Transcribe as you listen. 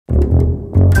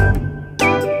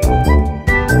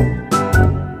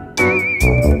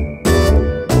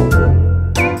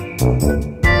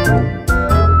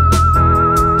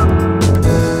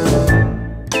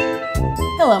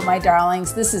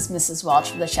darlings. This is Mrs. Welch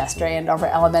from the Chester-Andover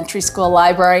Elementary School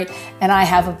Library, and I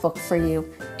have a book for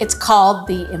you. It's called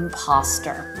The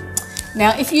Imposter.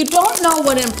 Now, if you don't know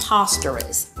what imposter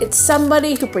is, it's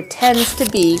somebody who pretends to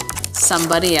be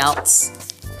somebody else.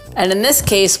 And in this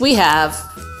case, we have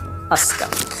a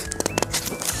skunk.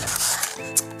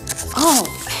 Oh,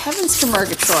 heavens to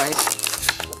Murgatroyd.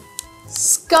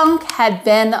 Skunk had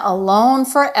been alone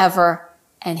forever,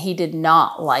 and he did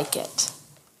not like it.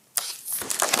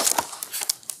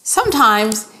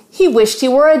 Sometimes he wished he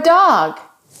were a dog.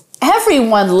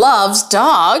 Everyone loves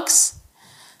dogs.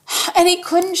 And he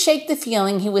couldn't shake the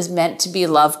feeling he was meant to be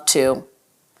loved too.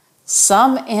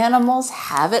 Some animals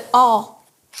have it all.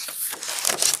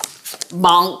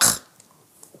 Bonk.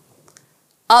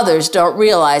 Others don't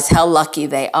realize how lucky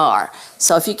they are.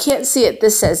 So if you can't see it,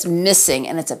 this says missing,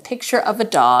 and it's a picture of a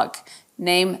dog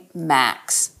named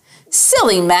Max.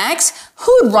 Silly Max,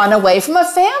 who'd run away from a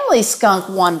family, Skunk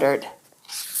wondered.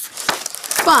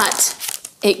 But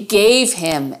it gave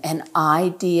him an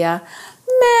idea.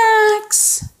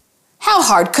 Max, how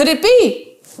hard could it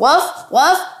be? Woof,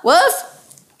 woof, woof.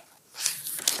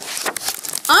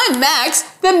 I'm Max,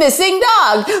 the missing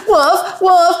dog. Woof,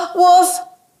 woof, woof.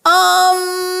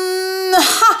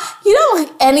 You don't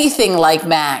look anything like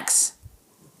Max.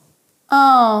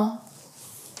 Oh.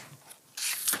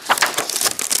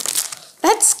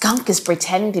 That skunk is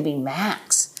pretending to be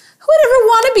Max. Who would ever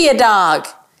want to be a dog?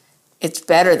 It's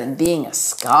better than being a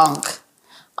skunk.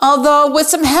 Although with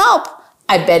some help,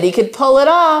 I bet he could pull it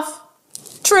off.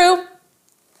 True.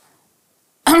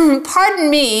 Pardon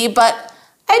me, but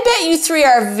I bet you three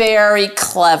are very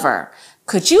clever.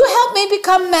 Could you help me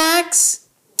become Max?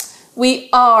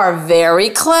 We are very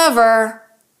clever.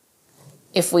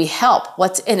 If we help,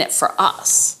 what's in it for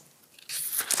us?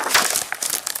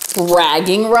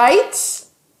 Bragging rights?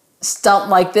 A stunt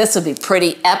like this would be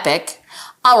pretty epic.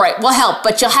 All right, we'll help,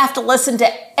 but you'll have to listen to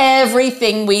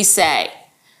everything we say.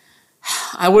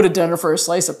 I would have done it for a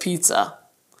slice of pizza.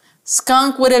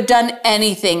 Skunk would have done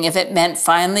anything if it meant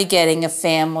finally getting a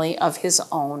family of his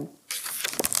own.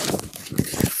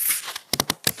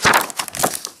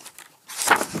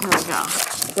 Here we go.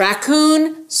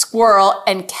 Raccoon, squirrel,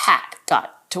 and cat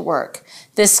got to work.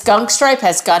 This skunk stripe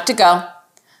has got to go.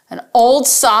 An old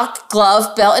sock,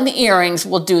 glove, belt, and earrings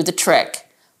will do the trick.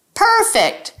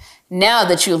 Perfect! Now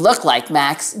that you look like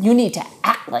Max, you need to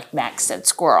act like Max, said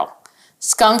Squirrel.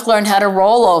 Skunk learned how to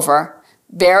roll over,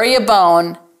 bury a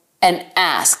bone, and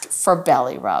ask for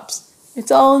belly rubs.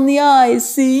 It's all in the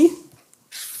eyes, see?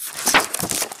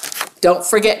 Don't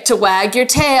forget to wag your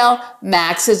tail.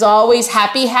 Max is always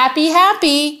happy, happy,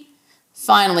 happy.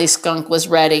 Finally, Skunk was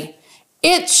ready.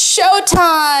 It's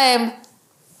showtime!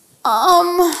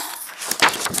 I'm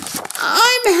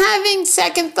having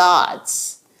second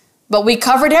thoughts. But we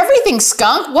covered everything,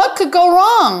 Skunk. What could go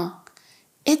wrong?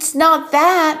 It's not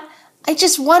that. I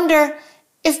just wonder,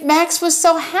 if Max was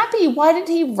so happy, why did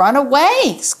he run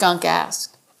away? Skunk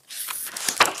asked.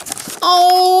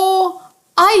 Oh,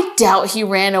 I doubt he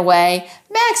ran away.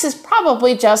 Max is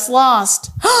probably just lost.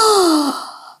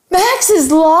 Max is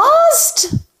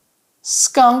lost?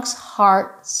 Skunk's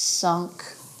heart sunk.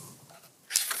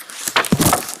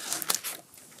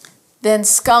 Then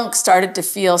Skunk started to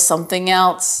feel something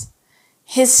else.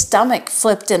 His stomach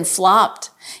flipped and flopped.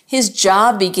 His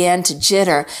jaw began to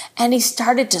jitter, and he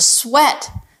started to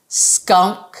sweat.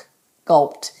 Skunk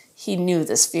gulped. He knew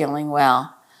this feeling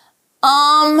well.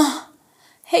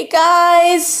 Hey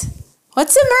guys,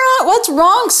 what's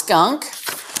wrong, Skunk?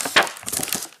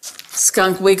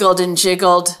 Skunk wiggled and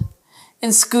jiggled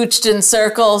and scooched in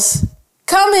circles.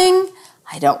 Coming.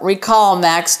 I don't recall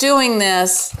Max doing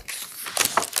this.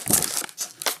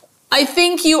 I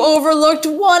think you overlooked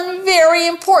one very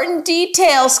important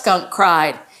detail, Skunk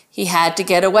cried. He had to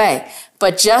get away.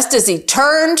 But just as he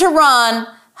turned to run,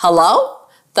 hello?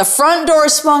 The front door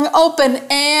swung open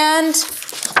and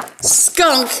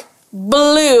Skunk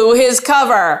blew his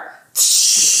cover.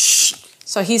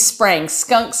 So he sprang.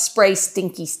 Skunk spray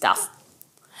stinky stuff.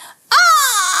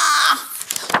 Ah!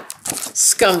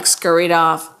 Skunk scurried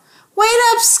off. Wait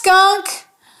up, Skunk.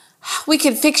 We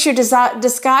can fix your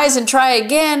disguise and try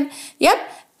again. Yep,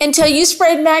 until you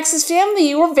sprayed Max's family,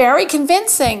 you were very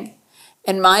convincing.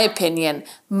 In my opinion,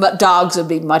 dogs would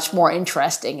be much more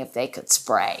interesting if they could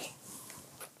spray.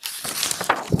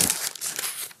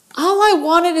 All I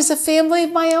wanted is a family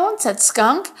of my own, said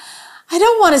Skunk. I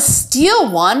don't want to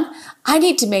steal one. I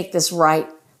need to make this right.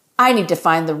 I need to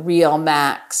find the real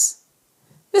Max.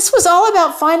 This was all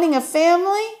about finding a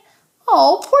family?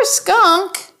 Oh, poor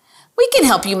Skunk. We can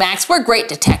help you, Max. We're great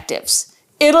detectives.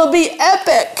 It'll be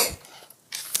epic.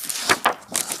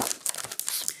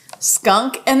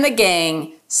 Skunk and the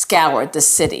gang scoured the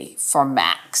city for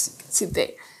Max. See,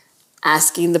 they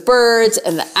asking the birds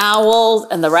and the owl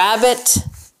and the rabbit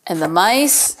and the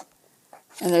mice,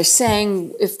 and they're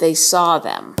saying if they saw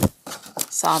them,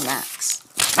 saw Max.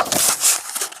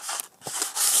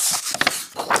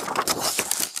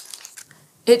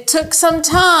 It took some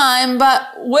time, but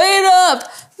wait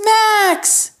up,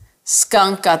 Max!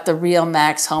 Skunk got the real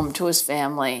Max home to his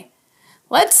family.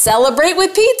 Let's celebrate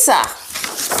with pizza!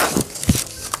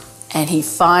 And he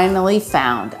finally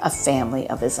found a family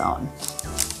of his own.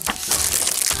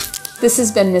 This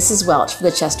has been Mrs. Welch for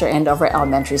the Chester-Andover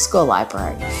Elementary School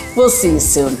Library. We'll see you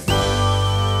soon.